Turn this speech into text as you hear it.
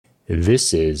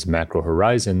This is Macro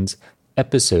Horizons,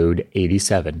 episode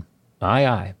 87.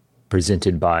 Aye,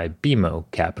 presented by BMO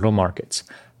Capital Markets.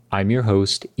 I'm your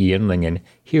host, Ian Lingen,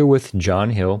 here with John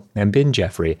Hill and Ben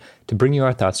Jeffrey to bring you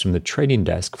our thoughts from the trading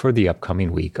desk for the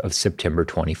upcoming week of September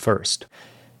 21st.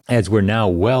 As we're now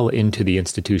well into the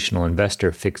institutional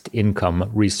investor fixed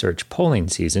income research polling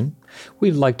season,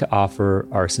 we'd like to offer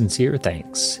our sincere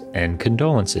thanks and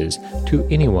condolences to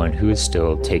anyone who is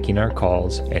still taking our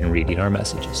calls and reading our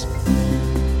messages.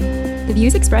 The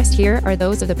views expressed here are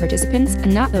those of the participants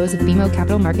and not those of BMO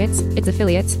Capital Markets, its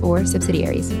affiliates, or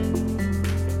subsidiaries.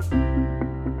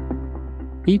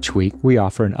 Each week, we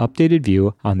offer an updated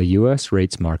view on the U.S.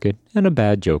 rates market and a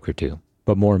bad joke or two.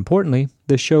 But more importantly,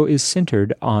 the show is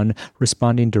centered on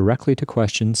responding directly to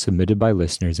questions submitted by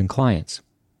listeners and clients.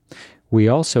 We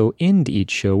also end each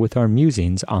show with our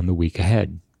musings on the week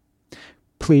ahead.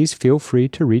 Please feel free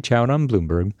to reach out on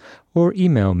Bloomberg or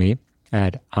email me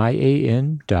at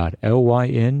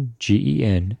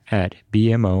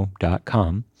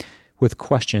ian.lyngen@bmo.com with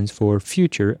questions for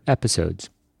future episodes.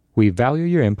 We value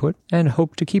your input and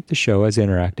hope to keep the show as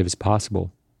interactive as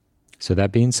possible. So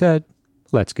that being said,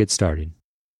 let's get started.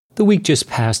 The week just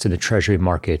past in the Treasury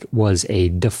market was a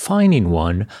defining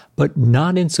one, but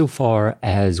not insofar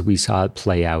as we saw it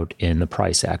play out in the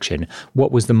price action.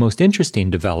 What was the most interesting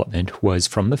development was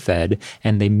from the Fed,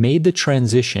 and they made the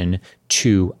transition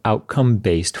to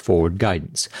outcome-based forward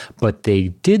guidance. But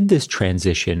they did this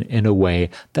transition in a way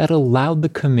that allowed the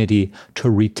committee to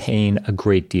retain a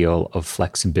great deal of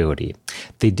flexibility.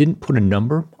 They didn't put a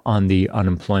number on the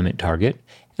unemployment target,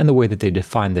 and the way that they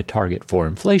defined the target for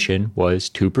inflation was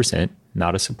 2%,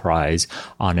 not a surprise,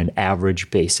 on an average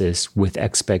basis with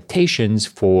expectations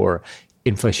for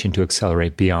inflation to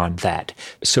accelerate beyond that.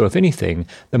 So if anything,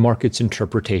 the market's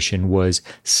interpretation was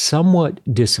somewhat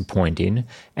disappointing,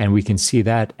 and we can see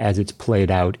that as it's played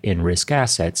out in risk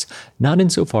assets, not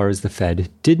insofar as the Fed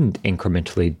didn't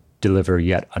incrementally deliver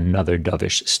yet another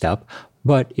dovish step,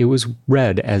 but it was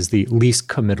read as the least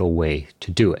committal way to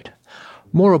do it.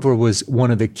 Moreover, was one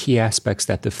of the key aspects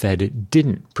that the Fed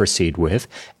didn't proceed with,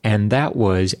 and that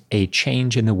was a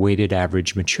change in the weighted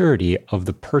average maturity of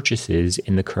the purchases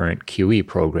in the current QE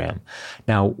program.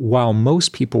 Now, while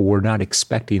most people were not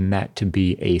expecting that to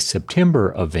be a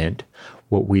September event,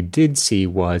 what we did see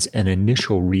was an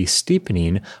initial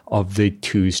re-steepening of the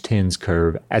 2s-10s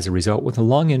curve as a result, with the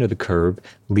long end of the curve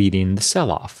leading the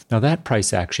sell-off. Now, that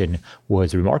price action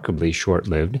was remarkably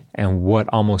short-lived, and what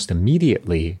almost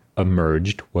immediately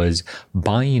emerged was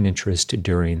buying interest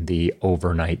during the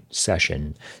overnight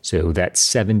session. So that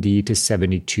 70 to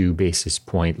 72 basis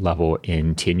point level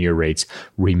in 10-year rates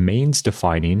remains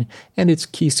defining, and it's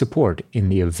key support in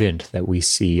the event that we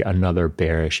see another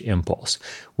bearish impulse.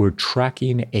 We're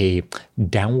tracking a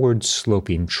downward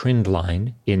sloping trend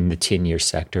line in the 10-year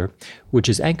sector, which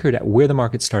is anchored at where the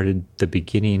market started the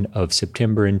beginning of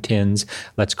September in 10s,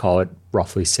 let's call it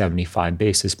roughly 75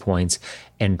 basis points,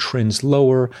 and trends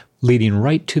lower, leading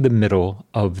right to the middle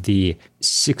of the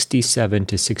 67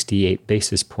 to 68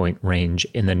 basis point range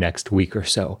in the next week or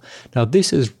so. Now,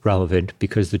 this is relevant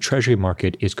because the Treasury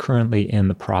market is currently in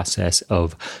the process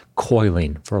of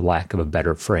coiling, for lack of a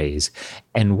better phrase.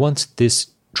 And once this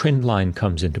trend line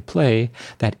comes into play,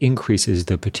 that increases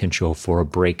the potential for a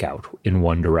breakout in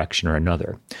one direction or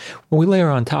another. When we layer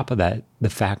on top of that the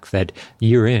fact that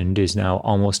year-end is now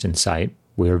almost in sight,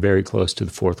 we are very close to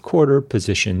the fourth quarter.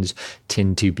 Positions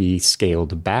tend to be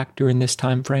scaled back during this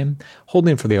time frame,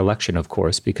 holding for the election, of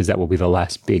course, because that will be the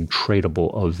last big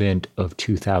tradable event of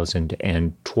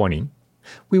 2020.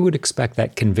 We would expect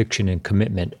that conviction and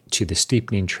commitment to the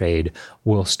steepening trade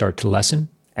will start to lessen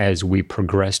as we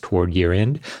progress toward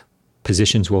year-end.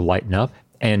 Positions will lighten up,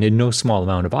 and in no small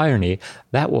amount of irony,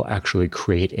 that will actually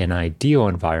create an ideal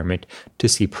environment to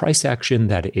see price action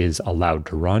that is allowed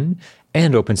to run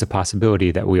and opens a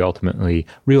possibility that we ultimately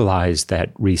realize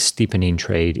that re-steepening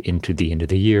trade into the end of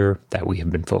the year that we have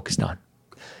been focused on.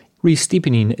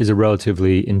 Re-steepening is a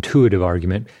relatively intuitive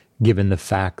argument given the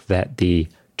fact that the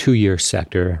 2-year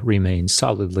sector remains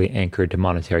solidly anchored to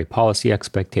monetary policy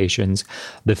expectations.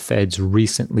 The Fed's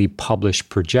recently published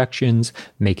projections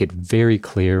make it very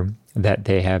clear that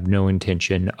they have no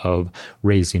intention of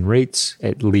raising rates,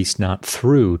 at least not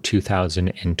through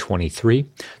 2023.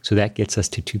 So that gets us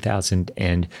to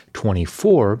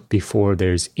 2024 before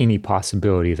there's any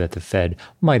possibility that the Fed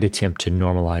might attempt to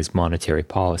normalize monetary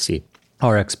policy.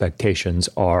 Our expectations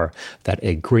are that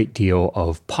a great deal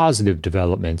of positive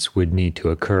developments would need to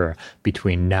occur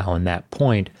between now and that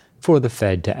point for the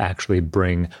Fed to actually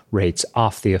bring rates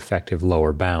off the effective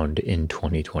lower bound in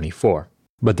 2024.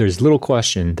 But there's little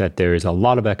question that there is a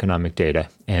lot of economic data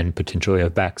and potentially a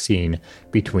vaccine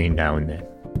between now and then.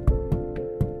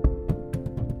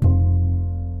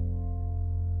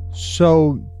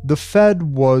 So the Fed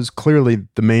was clearly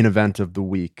the main event of the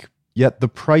week, yet the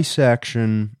price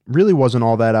action really wasn't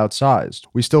all that outsized.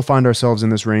 We still find ourselves in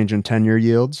this range in 10-year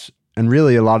yields, and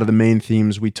really a lot of the main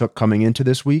themes we took coming into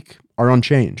this week are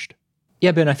unchanged.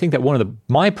 Yeah, Ben, I think that one of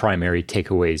my primary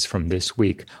takeaways from this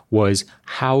week was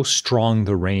how strong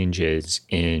the range is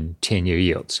in 10-year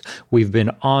yields. We've been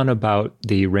on about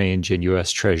the range in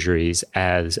U.S. Treasuries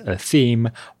as a theme,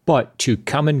 but to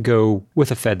come and go with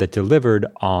a Fed that delivered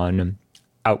on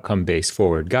outcome-based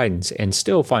forward guidance and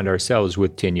still find ourselves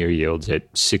with 10-year yields at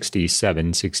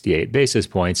 67, 68 basis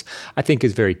points, I think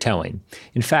is very telling.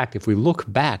 In fact, if we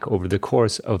look back over the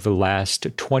course of the last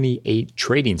 28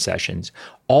 trading sessions,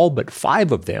 all but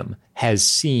 5 of them has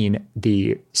seen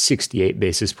the 68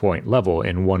 basis point level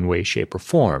in one way, shape, or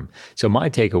form. So my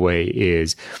takeaway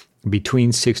is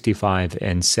between 65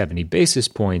 and 70 basis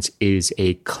points is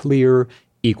a clear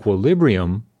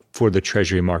equilibrium for the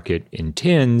Treasury market in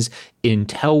 10s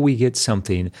until we get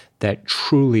something that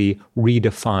truly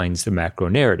redefines the macro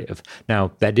narrative.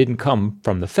 Now, that didn't come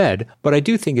from the Fed, but I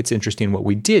do think it's interesting what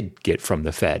we did get from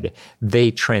the Fed.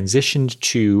 They transitioned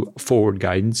to forward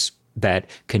guidance that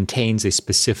contains a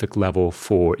specific level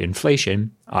for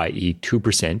inflation, i.e.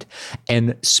 2%,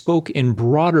 and spoke in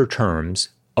broader terms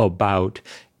about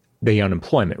the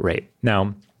unemployment rate.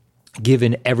 Now,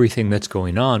 given everything that's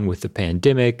going on with the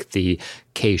pandemic, the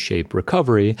K-shaped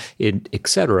recovery, et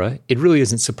cetera, it really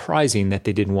isn't surprising that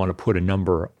they didn't want to put a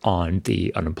number on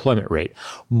the unemployment rate.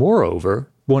 Moreover,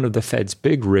 one of the Fed's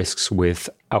big risks with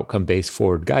outcome-based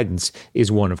forward guidance is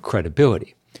one of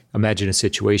credibility. Imagine a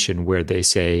situation where they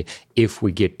say, if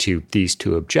we get to these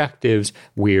 2 objectives,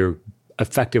 we're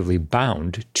effectively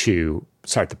bound to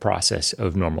start the process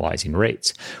of normalizing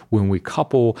rates. When we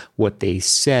couple what they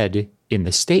said in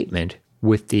the statement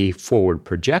with the forward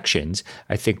projections,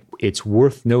 I think it's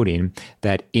worth noting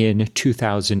that in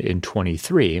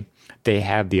 2023, they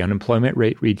have the unemployment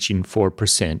rate reaching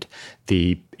 4%,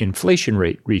 the inflation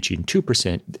rate reaching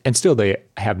 2%, and still they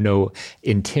have no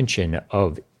intention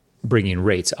of bringing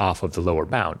rates off of the lower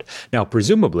bound. Now,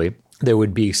 presumably, there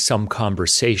would be some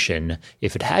conversation,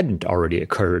 if it hadn't already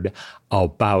occurred,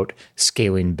 about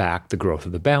scaling back the growth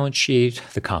of the balance sheet,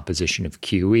 the composition of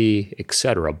QE, et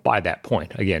cetera, by that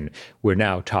point. Again, we're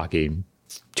now talking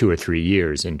 2 or 3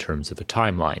 years in terms of a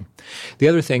timeline. The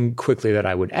other thing quickly that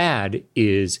I would add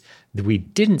is that we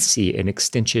didn't see an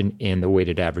extension in the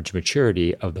weighted average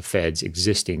maturity of the Fed's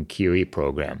existing QE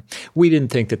program. We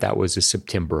didn't think that that was a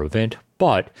September event,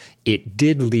 but it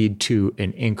did lead to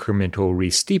an incremental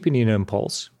re-steepening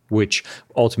impulse, which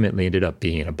ultimately ended up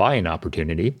being a buying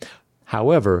opportunity.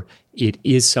 However, it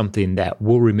is something that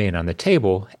will remain on the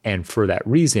table, and for that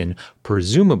reason,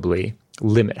 presumably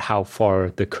limit how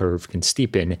far the curve can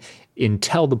steepen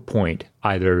until the point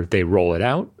either they roll it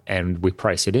out and we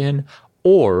price it in,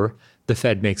 or the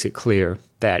Fed makes it clear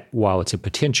that while it's a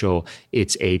potential,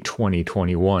 it's a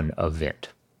 2021 event.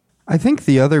 I think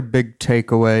the other big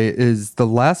takeaway is the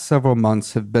last several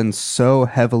months have been so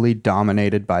heavily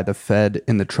dominated by the Fed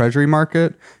in the Treasury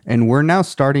market, and we're now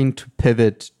starting to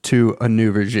pivot to a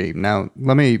new regime. Now,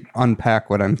 let me unpack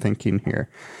what I'm thinking here.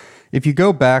 If you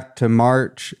go back to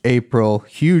March, April,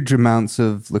 huge amounts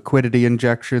of liquidity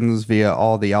injections via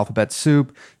all the alphabet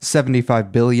soup,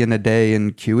 $75 billion a day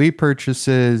in QE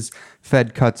purchases,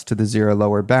 Fed cuts to the zero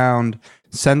lower bound.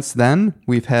 Since then,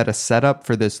 we've had a setup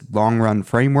for this long-run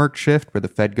framework shift where the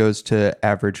Fed goes to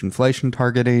average inflation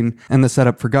targeting, and the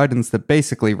setup for guidance that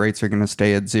basically rates are going to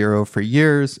stay at zero for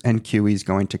years and QE is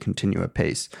going to continue at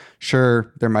pace.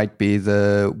 Sure, there might be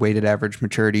the weighted average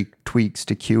maturity tweaks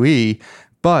to QE,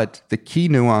 but the key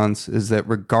nuance is that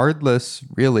regardless,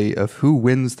 really, of who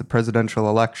wins the presidential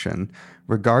election,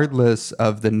 regardless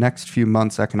of the next few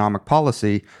months' economic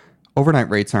policy, overnight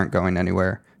rates aren't going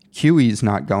anywhere. QE is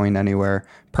not going anywhere.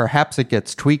 Perhaps it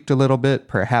gets tweaked a little bit.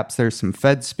 Perhaps there's some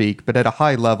Fed speak, but at a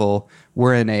high level,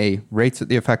 we're in a rates at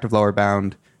the effective lower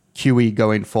bound, QE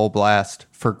going full blast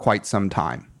for quite some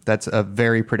time. That's a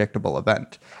very predictable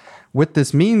event. What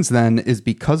this means then is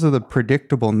because of the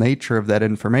predictable nature of that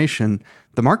information,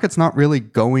 the market's not really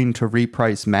going to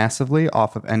reprice massively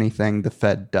off of anything the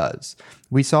Fed does.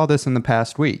 We saw this in the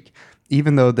past week.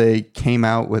 Even though they came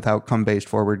out with outcome-based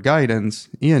forward guidance,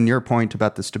 Ian, your point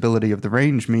about the stability of the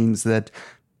range means that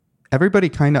everybody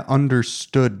kind of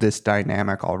understood this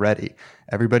dynamic already.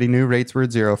 Everybody knew rates were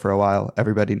at zero for a while.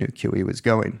 Everybody knew QE was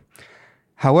going.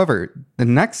 However, the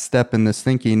next step in this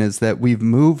thinking is that we've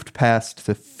moved past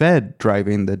the Fed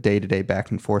driving the day-to-day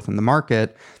back and forth in the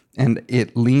market, and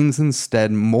it leans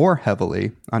instead more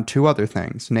heavily on two other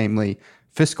things, namely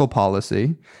fiscal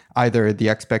policy, either the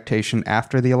expectation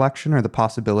after the election or the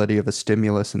possibility of a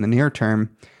stimulus in the near term,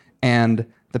 and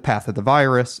the path of the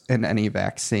virus and any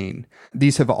vaccine.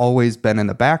 These have always been in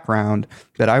the background,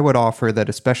 but I would offer that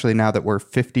especially now that we're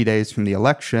 50 days from the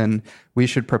election, we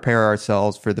should prepare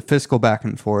ourselves for the fiscal back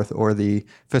and forth or the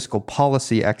fiscal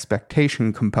policy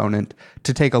expectation component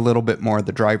to take a little bit more of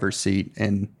the driver's seat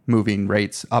in moving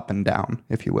rates up and down,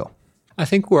 if you will. I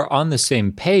think we're on the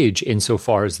same page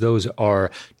insofar as those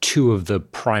are two of the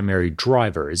primary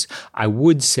drivers. I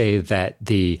would say that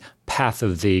the path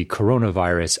of the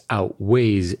coronavirus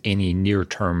outweighs any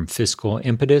near-term fiscal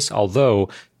impetus, although,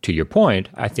 to your point,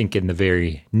 I think in the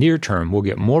very near term, we'll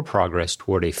get more progress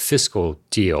toward a fiscal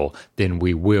deal than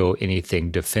we will anything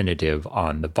definitive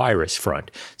on the virus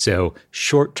front. So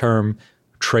short-term,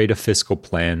 trade a fiscal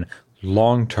plan.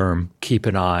 Long-term, keep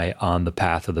an eye on the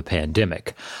path of the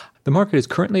pandemic. The market is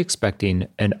currently expecting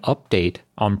an update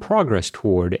on progress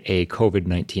toward a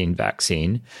COVID-19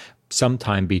 vaccine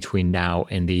sometime between now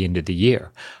and the end of the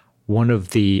year. One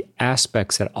of the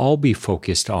aspects that I'll be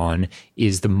focused on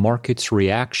is the market's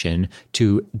reaction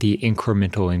to the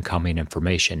incremental incoming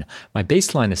information. My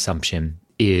baseline assumption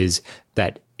is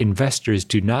that investors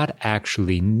do not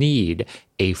actually need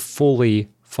a fully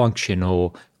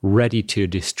functional,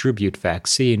 ready-to-distribute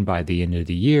vaccine by the end of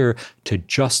the year to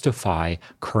justify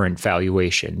current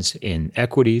valuations in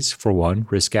equities, for one,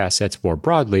 risk assets more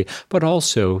broadly, but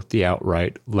also the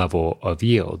outright level of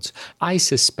yields. I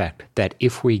suspect that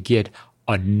if we get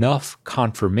enough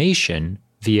confirmation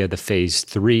via the phase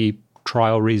 3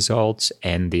 trial results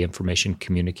and the information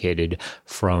communicated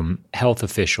from health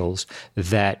officials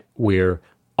that we're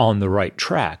on the right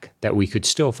track, that we could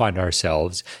still find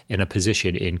ourselves in a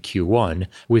position in Q1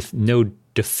 with no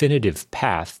definitive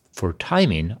path for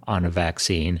timing on a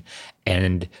vaccine,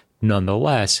 and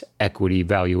nonetheless, equity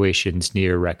valuations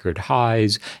near record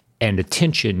highs and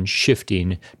attention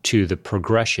shifting to the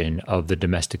progression of the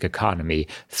domestic economy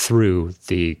through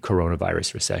the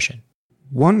coronavirus recession.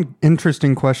 One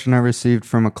interesting question I received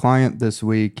from a client this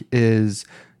week is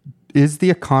the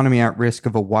economy at risk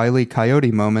of a Wile E.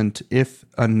 Coyote moment if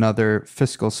another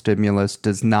fiscal stimulus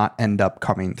does not end up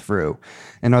coming through?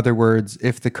 In other words,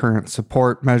 if the current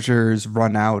support measures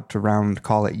run out around,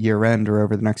 call it year end or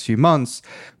over the next few months,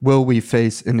 will we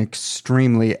face an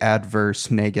extremely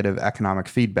adverse negative economic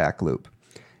feedback loop?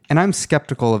 And I'm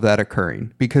skeptical of that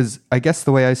occurring because I guess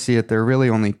the way I see it, there are really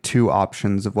only two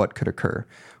options of what could occur.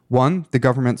 One, the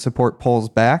government support pulls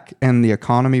back and the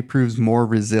economy proves more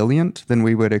resilient than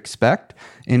we would expect,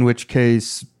 in which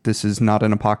case this is not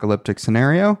an apocalyptic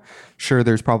scenario. Sure,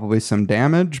 there's probably some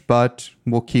damage, but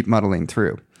we'll keep muddling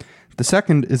through. The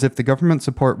second is if the government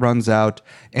support runs out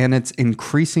and it's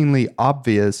increasingly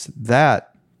obvious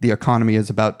that the economy is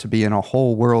about to be in a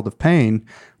whole world of pain,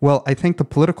 well, I think the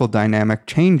political dynamic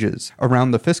changes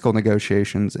around the fiscal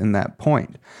negotiations in that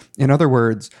point. In other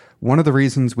words, one of the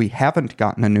reasons we haven't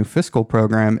gotten a new fiscal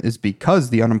program is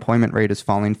because the unemployment rate is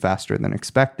falling faster than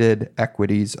expected.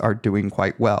 Equities are doing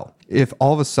quite well. If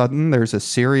all of a sudden there's a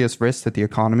serious risk that the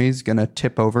economy is going to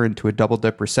tip over into a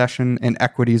double-dip recession and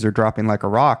equities are dropping like a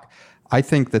rock, I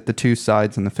think that the two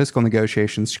sides in the fiscal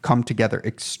negotiations come together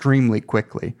extremely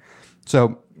quickly.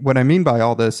 So what I mean by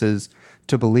all this is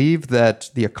to believe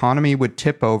that the economy would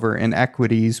tip over and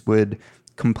equities would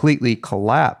completely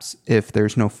collapse if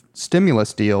there's no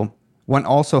stimulus deal. One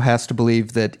also has to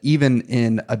believe that even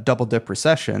in a double-dip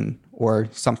recession or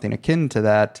something akin to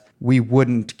that, we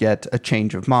wouldn't get a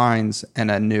change of minds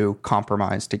and a new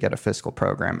compromise to get a fiscal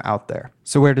program out there.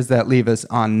 So where does that leave us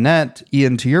on net?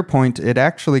 Ian, to your point, it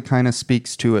actually kind of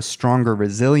speaks to a stronger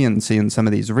resiliency in some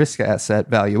of these risk asset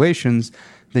valuations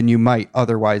than you might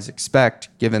otherwise expect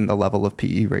given the level of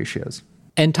PE ratios.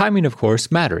 And timing, of course,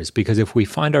 matters because if we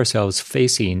find ourselves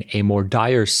facing a more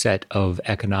dire set of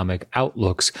economic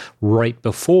outlooks right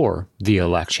before the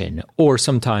election or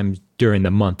sometime during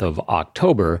the month of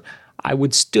October, I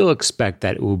would still expect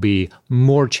that it will be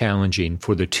more challenging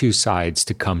for the two sides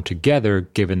to come together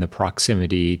given the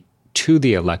proximity to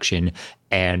the election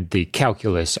and the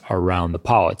calculus around the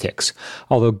politics.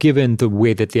 Although given the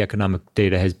way that the economic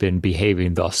data has been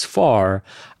behaving thus far,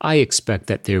 I expect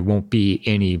that there won't be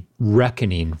any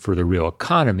reckoning for the real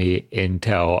economy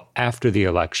until after the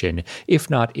election, if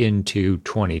not into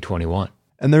 2021.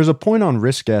 And there's a point on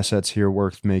risk assets here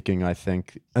worth making, I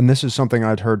think. And this is something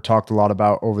I'd heard talked a lot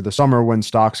about over the summer when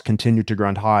stocks continued to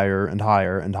grind higher and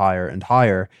higher and higher and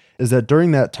higher, is that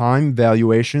during that time,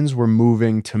 valuations were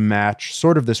moving to match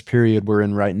sort of this period we're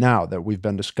in right now that we've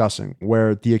been discussing,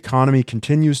 where the economy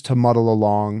continues to muddle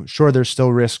along. Sure, there's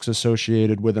still risks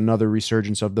associated with another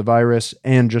resurgence of the virus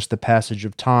and just the passage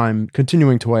of time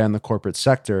continuing to weigh on the corporate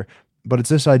sector. But it's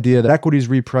this idea that equities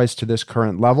repriced to this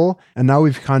current level, and now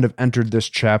we've kind of entered this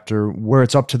chapter where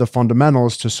it's up to the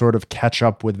fundamentals to sort of catch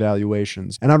up with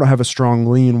valuations. And I don't have a strong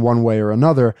lean one way or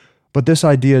another, but this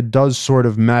idea does sort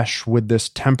of mesh with this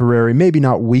temporary, maybe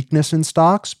not weakness in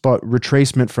stocks, but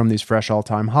retracement from these fresh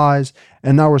all-time highs.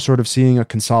 And now we're sort of seeing a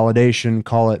consolidation,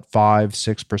 call it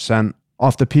 5-6%,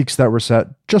 off the peaks that were set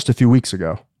just a few weeks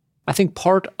ago. I think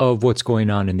part of what's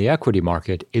going on in the equity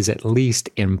market is at least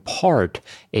in part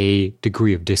a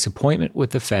degree of disappointment with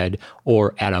the Fed,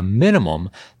 or at a minimum,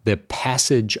 the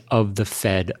passage of the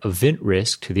Fed event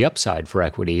risk to the upside for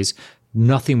equities.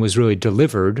 Nothing was really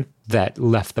delivered that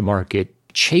left the market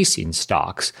chasing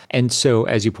stocks. And so,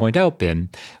 as you point out, Ben,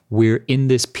 we're in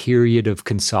this period of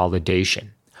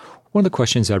consolidation. One of the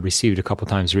questions I've received a couple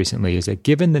times recently is that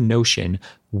given the notion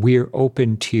we're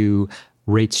open to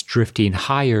rates drifting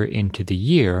higher into the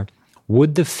year,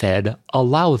 would the Fed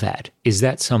allow that? Is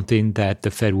that something that the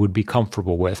Fed would be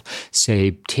comfortable with,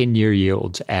 say 10-year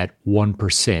yields at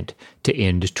 1% to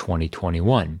end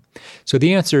 2021? So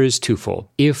the answer is twofold.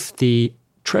 If the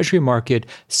Treasury market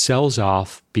sells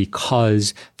off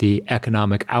because the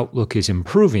economic outlook is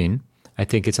improving, I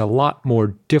think it's a lot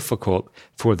more difficult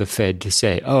for the Fed to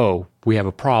say, oh, we have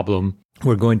a problem.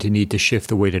 We're going to need to shift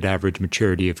the weighted average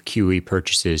maturity of QE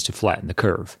purchases to flatten the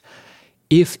curve.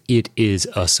 If it is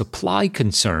a supply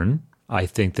concern, I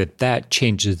think that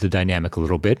changes the dynamic a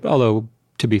little bit, although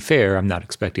to be fair, I'm not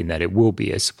expecting that it will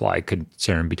be a supply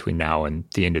concern between now and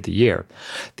the end of the year.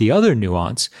 The other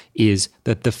nuance is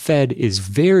that the Fed is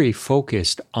very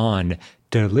focused on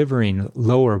delivering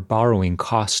lower borrowing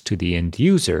costs to the end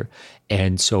user,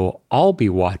 and so I'll be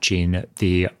watching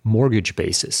the mortgage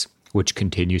basis, which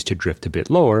continues to drift a bit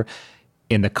lower,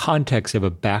 in the context of a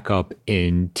backup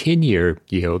in 10-year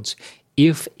yields.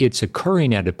 If it's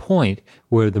occurring at a point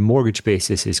where the mortgage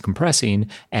basis is compressing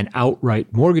and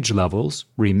outright mortgage levels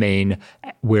remain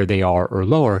where they are or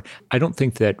lower, I don't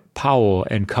think that Powell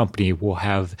and company will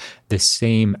have the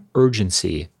same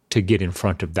urgency to get in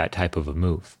front of that type of a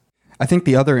move. I think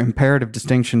the other imperative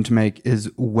distinction to make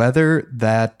is whether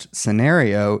that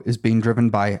scenario is being driven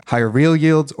by higher real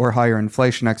yields or higher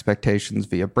inflation expectations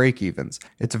via break-evens.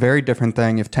 It's a very different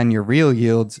thing if 10-year real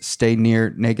yields stay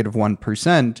near negative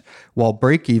 1%, while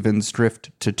break-evens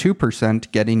drift to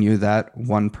 2%, getting you that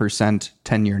 1%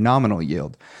 10-year nominal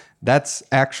yield. That's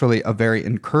actually a very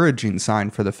encouraging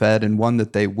sign for the Fed, and one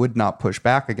that they would not push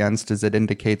back against, as it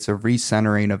indicates a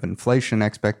recentering of inflation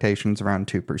expectations around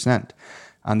 2%.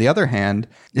 On the other hand,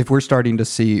 if we're starting to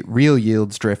see real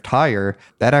yields drift higher,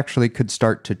 that actually could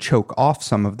start to choke off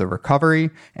some of the recovery.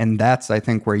 And that's, I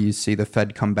think, where you see the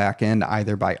Fed come back in,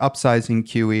 either by upsizing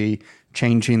QE,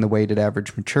 changing the weighted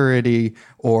average maturity,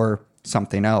 or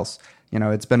something else. You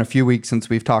know, it's been a few weeks since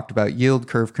we've talked about yield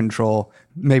curve control.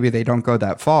 Maybe they don't go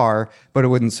that far, but it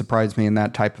wouldn't surprise me in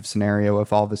that type of scenario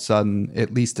if all of a sudden,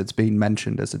 at least it's being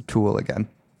mentioned as a tool again.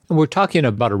 And we're talking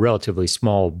about a relatively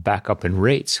small backup in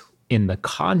rates in the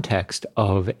context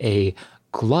of a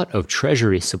glut of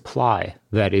Treasury supply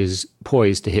that is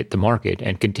poised to hit the market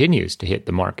and continues to hit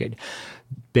the market.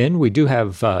 Ben, we do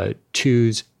have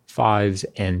 2s, 5s,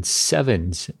 and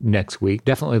 7s next week.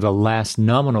 Definitely the last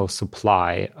nominal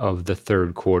supply of the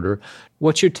third quarter.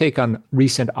 What's your take on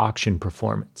recent auction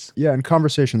performance? Yeah, in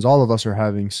conversations all of us are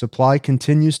having, supply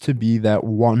continues to be that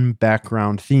one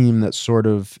background theme that sort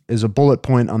of is a bullet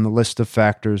point on the list of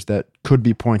factors that could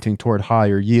be pointing toward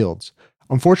higher yields.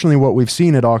 Unfortunately, what we've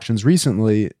seen at auctions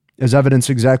recently is evidence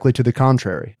exactly to the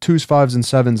contrary. 2s, 5s, and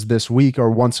 7s this week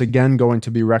are once again going to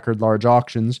be record large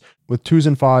auctions, with 2s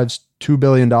and 5s $2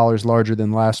 billion larger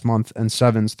than last month and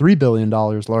 7s $3 billion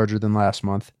larger than last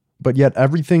month. But yet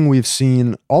everything we've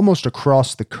seen almost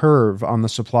across the curve on the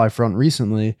supply front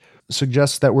recently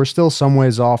suggests that we're still some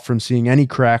ways off from seeing any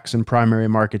cracks in primary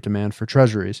market demand for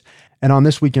treasuries. And on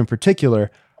this week in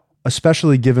particular,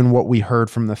 especially given what we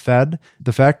heard from the Fed,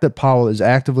 the fact that Powell is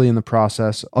actively in the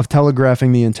process of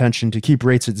telegraphing the intention to keep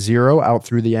rates at zero out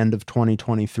through the end of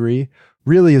 2023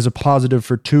 really is a positive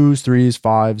for 2s, 3s,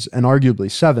 5s, and arguably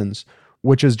 7s,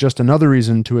 which is just another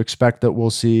reason to expect that we'll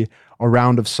see a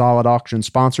round of solid auction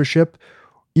sponsorship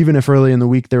even if early in the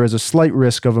week there is a slight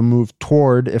risk of a move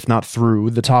toward, if not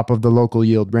through, the top of the local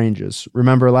yield ranges.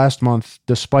 Remember last month,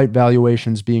 despite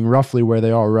valuations being roughly where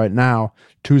they are right now,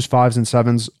 2s, 5s, and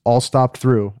 7s all stopped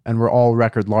through and were all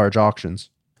record large auctions.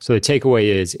 So the takeaway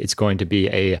is it's going to be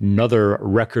another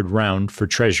record round for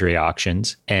Treasury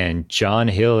auctions, and John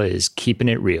Hill is keeping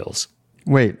it reals.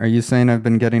 Wait, are you saying I've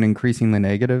been getting increasingly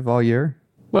negative all year?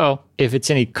 Well, if it's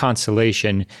any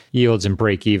consolation, yields and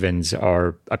break-evens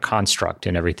are a construct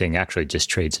and everything actually just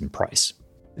trades in price.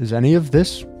 Is any of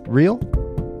this real?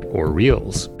 Or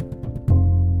reals.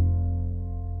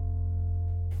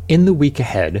 In the week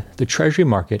ahead, the Treasury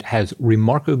market has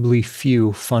remarkably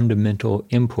few fundamental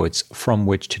inputs from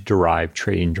which to derive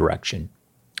trading direction.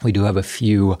 We do have a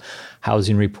few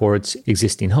housing reports,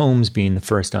 existing homes being the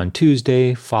first on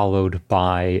Tuesday, followed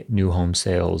by new home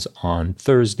sales on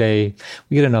Thursday.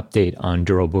 We get an update on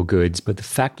durable goods, but the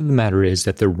fact of the matter is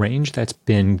that the range that's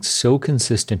been so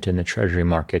consistent in the Treasury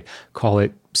market, call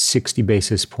it 60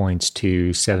 basis points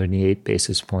to 78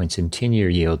 basis points in 10-year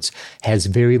yields, has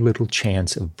very little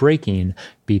chance of breaking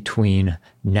between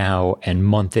now and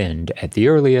month end at the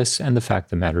earliest. And the fact of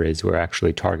the matter is we're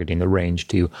actually targeting the range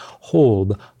to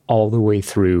hold all the way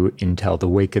through until the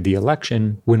wake of the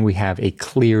election, when we have a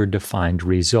clear defined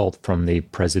result from the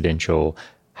presidential,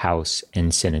 House,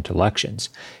 and Senate elections.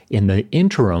 In the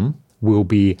interim, we'll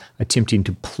be attempting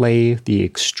to play the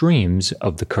extremes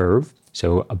of the curve.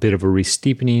 So a bit of a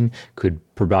re-steepening could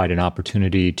provide an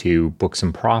opportunity to book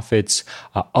some profits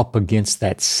up against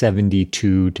that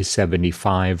 72 to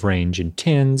 75 range in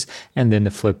 10s, and then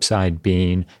the flip side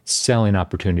being selling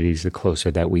opportunities the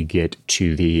closer that we get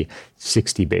to the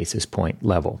 60 basis point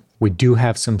level. We do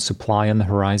have some supply on the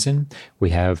horizon. We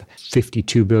have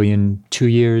 52 billion 2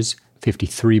 years,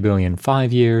 53 billion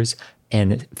 5 years,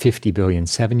 and 50 billion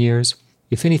 7 years.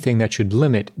 If anything, that should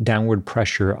limit downward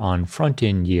pressure on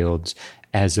front-end yields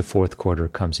as the fourth quarter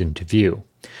comes into view.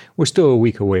 We're still a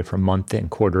week away from month and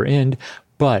quarter end,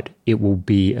 but it will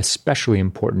be especially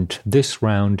important this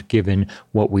round given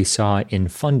what we saw in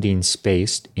funding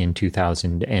space in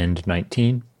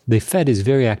 2019. The Fed is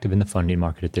very active in the funding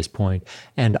market at this point,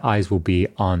 and eyes will be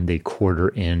on the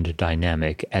quarter-end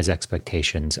dynamic as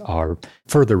expectations are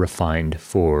further refined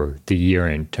for the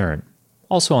year-end turn.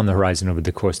 Also on the horizon over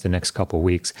the course of the next couple of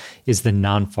weeks is the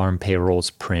non-farm payrolls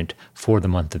print for the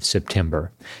month of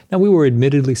September. Now, we were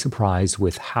admittedly surprised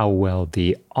with how well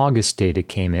the August data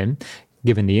came in,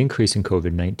 given the increase in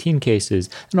COVID-19 cases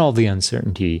and all the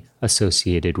uncertainty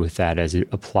associated with that as it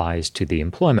applies to the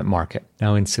employment market.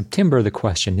 Now, in September, the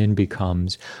question then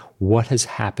becomes, what has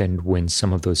happened when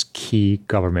some of those key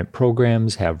government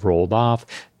programs have rolled off?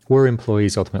 Were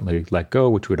employees ultimately let go,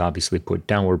 which would obviously put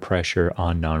downward pressure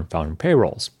on non-farm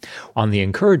payrolls. On the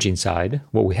encouraging side,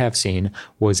 what we have seen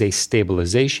was a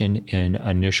stabilization in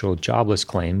initial jobless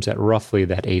claims at roughly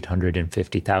that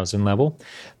 850,000 level.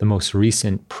 The most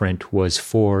recent print was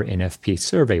for NFP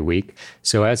survey week,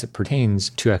 so as it pertains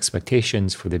to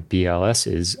expectations for the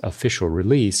BLS's official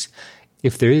release,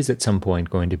 if there is at some point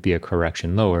going to be a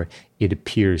correction lower, it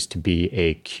appears to be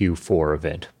a Q4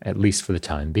 event, at least for the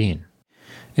time being.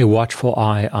 A watchful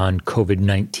eye on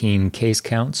COVID-19 case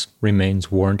counts remains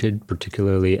warranted,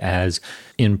 particularly as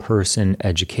in-person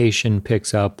education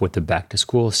picks up with the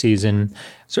back-to-school season.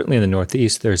 Certainly in the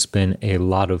Northeast, there's been a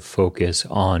lot of focus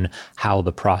on how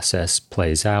the process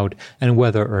plays out and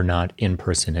whether or not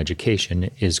in-person education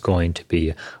is going to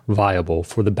be viable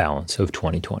for the balance of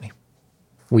 2020.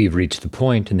 We've reached the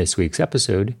point in this week's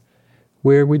episode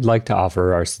where we'd like to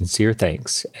offer our sincere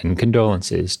thanks and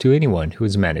condolences to anyone who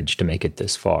has managed to make it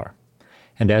this far.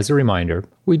 And as a reminder,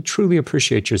 we truly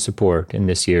appreciate your support in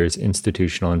this year's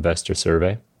Institutional Investor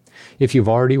Survey. If you've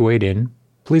already weighed in,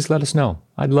 please let us know.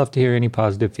 I'd love to hear any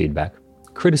positive feedback.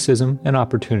 Criticism and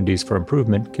opportunities for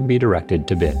improvement can be directed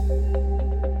to Ben.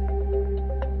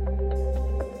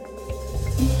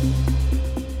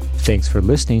 Thanks for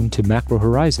listening to Macro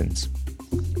Horizons.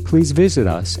 Please visit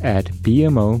us at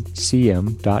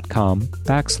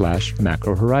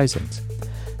bmocm.com/Macro Horizons.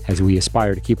 As we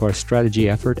aspire to keep our strategy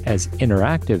effort as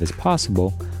interactive as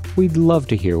possible, we'd love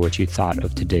to hear what you thought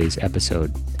of today's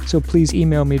episode. So please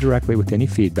email me directly with any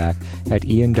feedback at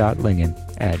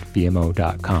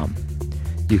ian.lingen@bmo.com.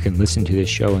 You can listen to this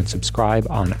show and subscribe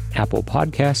on Apple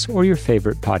Podcasts or your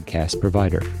favorite podcast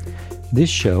provider. This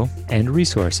show and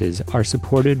resources are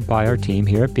supported by our team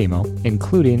here at BMO,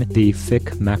 including the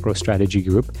FIC Macro Strategy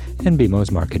Group and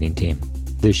BMO's marketing team.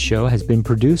 This show has been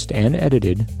produced and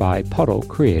edited by Puddle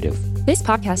Creative. This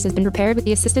podcast has been prepared with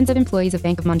the assistance of employees of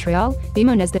Bank of Montreal,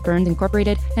 BMO Nesbitt Burns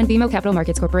Incorporated, and BMO Capital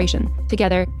Markets Corporation.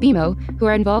 Together, BMO, who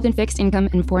are involved in fixed income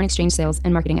and foreign exchange sales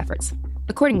and marketing efforts.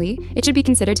 Accordingly, it should be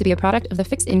considered to be a product of the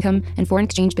fixed income and foreign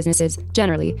exchange businesses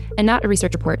generally, and not a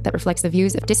research report that reflects the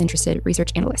views of disinterested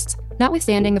research analysts.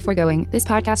 Notwithstanding the foregoing, this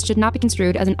podcast should not be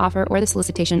construed as an offer or the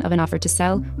solicitation of an offer to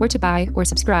sell or to buy or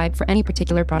subscribe for any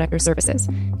particular product or services,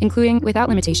 including, without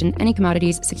limitation, any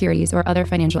commodities, securities, or other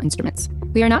financial instruments.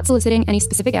 We are not soliciting any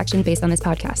specific action based on this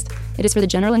podcast. It is for the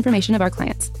general information of our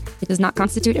clients. It does not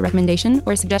constitute a recommendation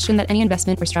or a suggestion that any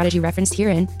investment or strategy referenced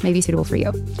herein may be suitable for you.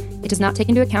 It does not take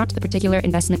into account the particular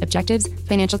investment objectives,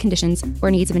 financial conditions, or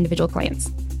needs of individual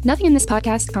clients. Nothing in this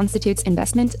podcast constitutes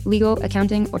investment, legal,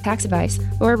 accounting, or tax advice,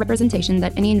 or a representation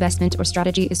that any investment or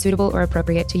strategy is suitable or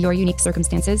appropriate to your unique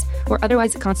circumstances, or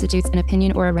otherwise constitutes an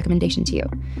opinion or a recommendation to you.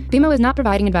 BMO is not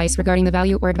providing advice regarding the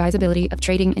value or advisability of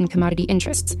trading in commodity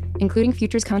interests, including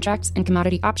futures contracts and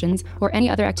commodity options, or any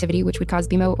other activity which would cause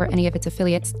BMO or any of its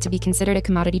affiliates to be considered a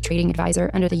commodity trading advisor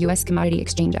under the U.S. Commodity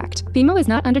Exchange Act. BMO is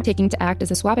not undertaking to act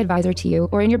as a swap advisor to you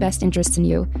or in your best interests in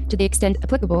you. To the extent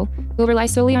applicable, will rely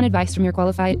solely on advice from your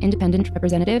qualified independent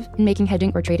representative in making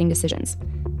hedging or trading decisions.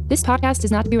 This podcast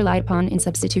is not to be relied upon in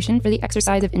substitution for the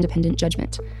exercise of independent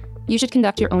judgment. You should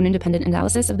conduct your own independent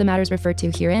analysis of the matters referred to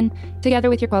herein, together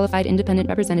with your qualified independent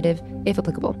representative, if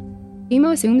applicable.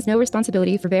 BMO assumes no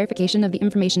responsibility for verification of the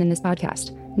information in this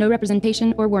podcast. No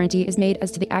representation or warranty is made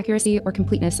as to the accuracy or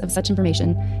completeness of such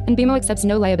information, and BMO accepts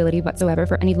no liability whatsoever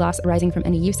for any loss arising from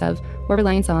any use of or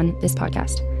reliance on this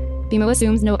podcast. BMO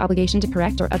assumes no obligation to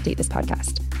correct or update this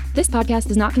podcast. This podcast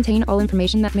does not contain all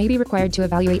information that may be required to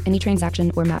evaluate any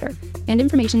transaction or matter, and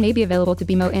information may be available to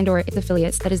BMO and/or its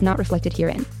affiliates that is not reflected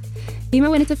herein.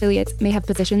 BMO and its affiliates may have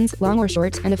positions, long or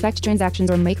short, and affect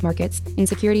transactions or make markets in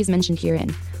securities mentioned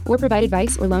herein, or provide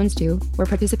advice or loans to, or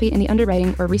participate in the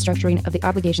underwriting or restructuring of the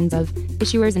obligations of,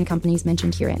 issuers and companies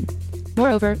mentioned herein.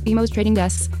 Moreover, BMO's trading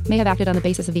desks may have acted on the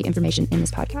basis of the information in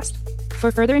this podcast. For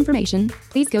further information,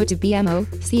 please go to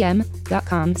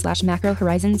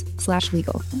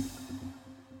bmocm.com/macrohorizons/legal.